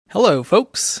Hello,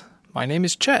 folks. My name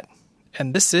is Chet,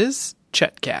 and this is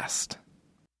Chetcast.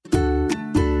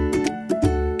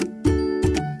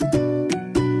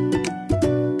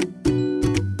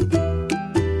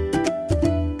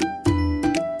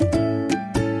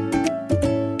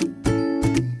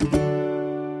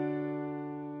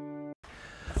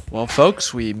 Well,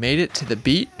 folks, we made it to the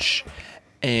beach,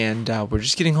 and we're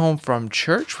just getting home from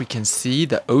church. We can see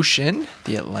the ocean,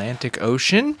 the Atlantic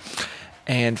Ocean.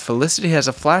 And Felicity has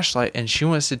a flashlight, and she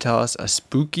wants to tell us a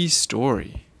spooky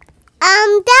story.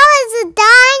 That was a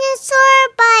dinosaur,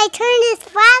 but I turned his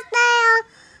flashlight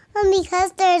on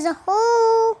because there's a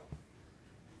hole.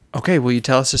 Okay, will you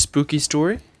tell us a spooky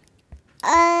story?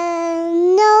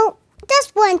 No,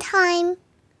 just one time.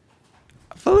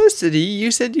 Felicity, you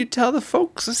said you'd tell the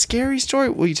folks a scary story.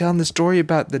 Will you tell them the story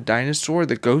about the dinosaur,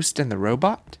 the ghost, and the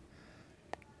robot?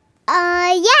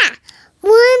 Yeah.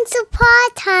 Once upon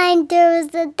a time, there was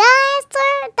a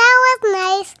dinosaur that was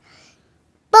nice.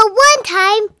 But one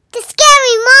time, the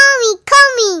scary mommy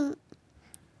coming.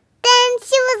 Then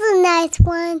she was a nice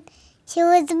one. She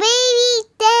was a baby,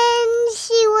 then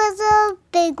she was a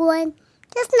big one.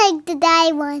 Just like the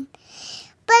die one.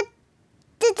 But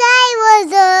the die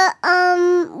was a,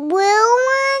 real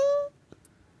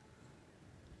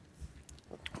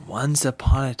one. Once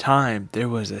upon a time, there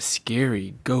was a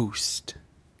scary ghost.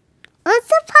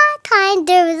 Once upon a time,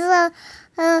 there was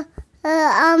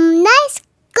a nice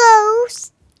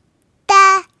ghost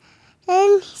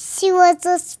and she was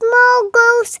a small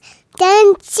ghost.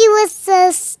 Then she was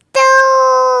a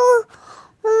still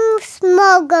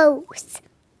small ghost.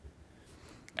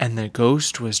 And the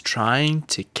ghost was trying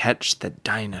to catch the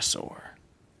dinosaur.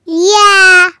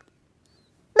 Yeah,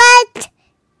 but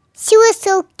she was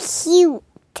so cute.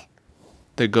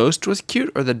 The ghost was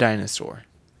cute or the dinosaur?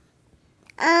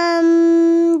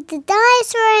 The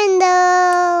dinosaur and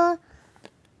the...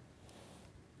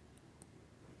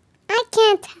 I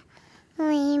can't tell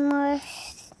any more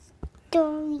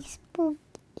stories,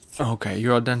 spookies. Okay,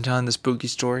 you're all done telling the spooky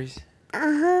stories?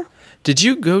 Uh-huh. Did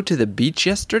you go to the beach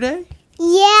yesterday?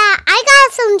 Yeah, I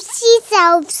got some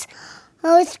seashells.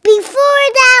 It's before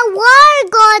that water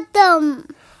got them.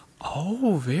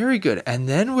 Oh, very good. And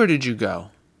then where did you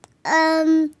go?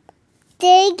 Digging.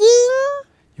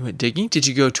 You went digging? Did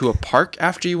you go to a park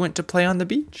after you went to play on the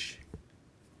beach?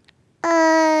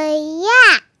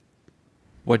 Yeah.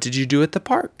 What did you do at the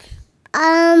park?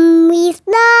 We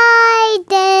slide,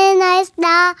 then I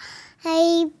slide.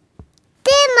 Then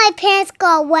my pants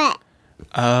got wet.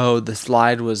 Oh, the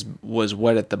slide was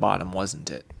wet at the bottom,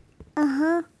 wasn't it?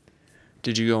 Uh-huh.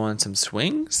 Did you go on some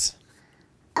swings?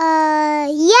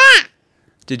 Yeah.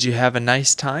 Did you have a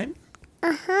nice time?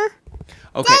 Uh-huh.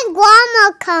 Okay. Then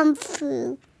Grandma come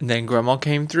through. And then Grandma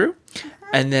came through?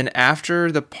 And then after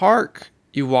the park,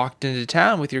 you walked into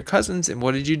town with your cousins, and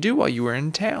what did you do while you were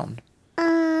in town?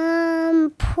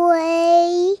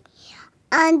 Play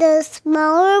on the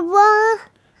smaller ball.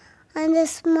 On the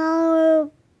smaller...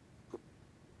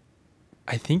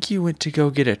 I think you went to go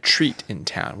get a treat in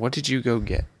town. What did you go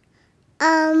get?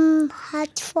 Hot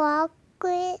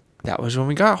chocolate. That was when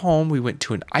we got home. We went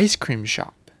to an ice cream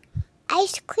shop.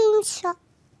 Ice cream shop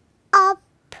up.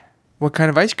 What kind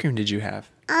of ice cream did you have?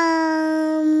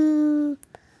 I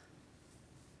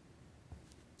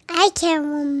can't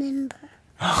remember.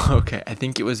 Okay, I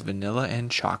think it was vanilla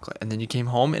and chocolate. And then you came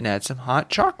home and had some hot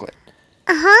chocolate.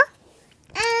 Uh-huh.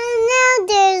 And now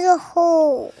there's a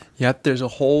hole. Yep, there's a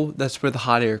hole. That's where the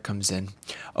hot air comes in.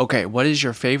 Okay, what is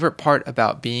your favorite part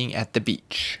about being at the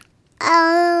beach?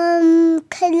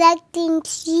 Collecting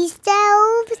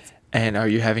seashells. And are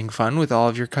you having fun with all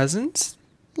of your cousins?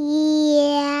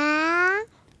 Yeah.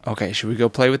 Okay, should we go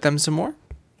play with them some more?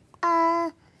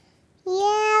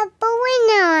 Yeah, but we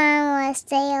know I want to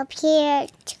stay up here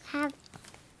to have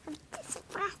this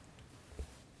flash.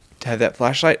 To have that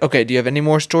flashlight? Okay, do you have any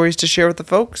more stories to share with the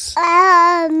folks?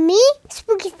 Me?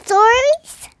 Spooky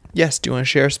stories? Yes, do you want to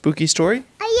share a spooky story?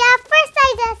 Yeah, first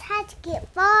I just had to get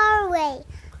far away.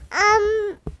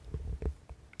 I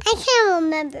can't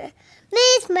remember.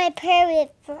 Maybe it's my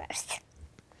parrot first.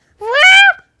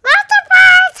 Well, once upon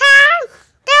a time,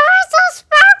 there was a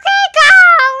spooky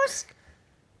ghost.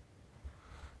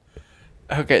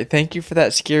 Okay, thank you for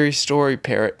that scary story,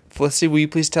 Parrot. Felicity, will you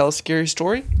please tell a scary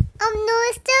story? No,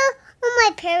 it's still my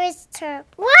parrot's turn.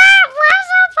 Well, once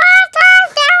upon a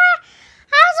time,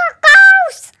 there was a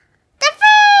ghost. The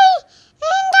fee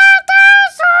and the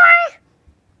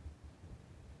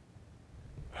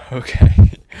dinosaur.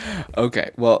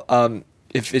 Okay, well,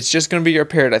 if it's just going to be your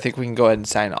parrot, I think we can go ahead and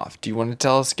sign off. Do you want to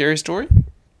tell a scary story?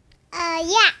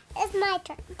 Yeah, it's my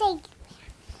turn. Thank you.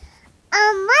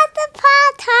 Once upon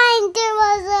a time, there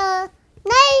was a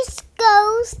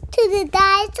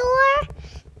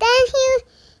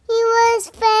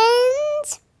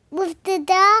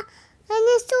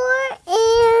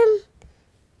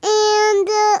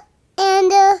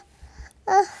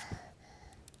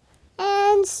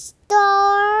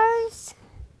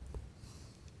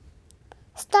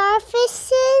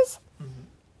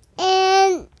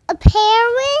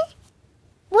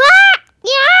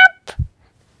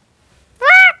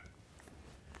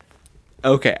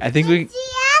Okay, I think we... She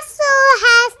also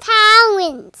has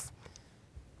talents.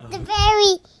 The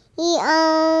very,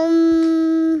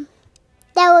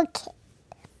 delicate.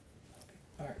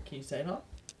 Alright, can you sign off?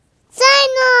 Sign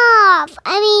off!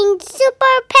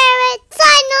 Super Parrot,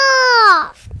 sign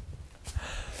off!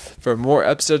 For more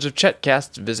episodes of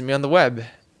Chetcast, visit me on the web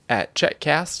at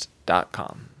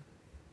chetcast.com.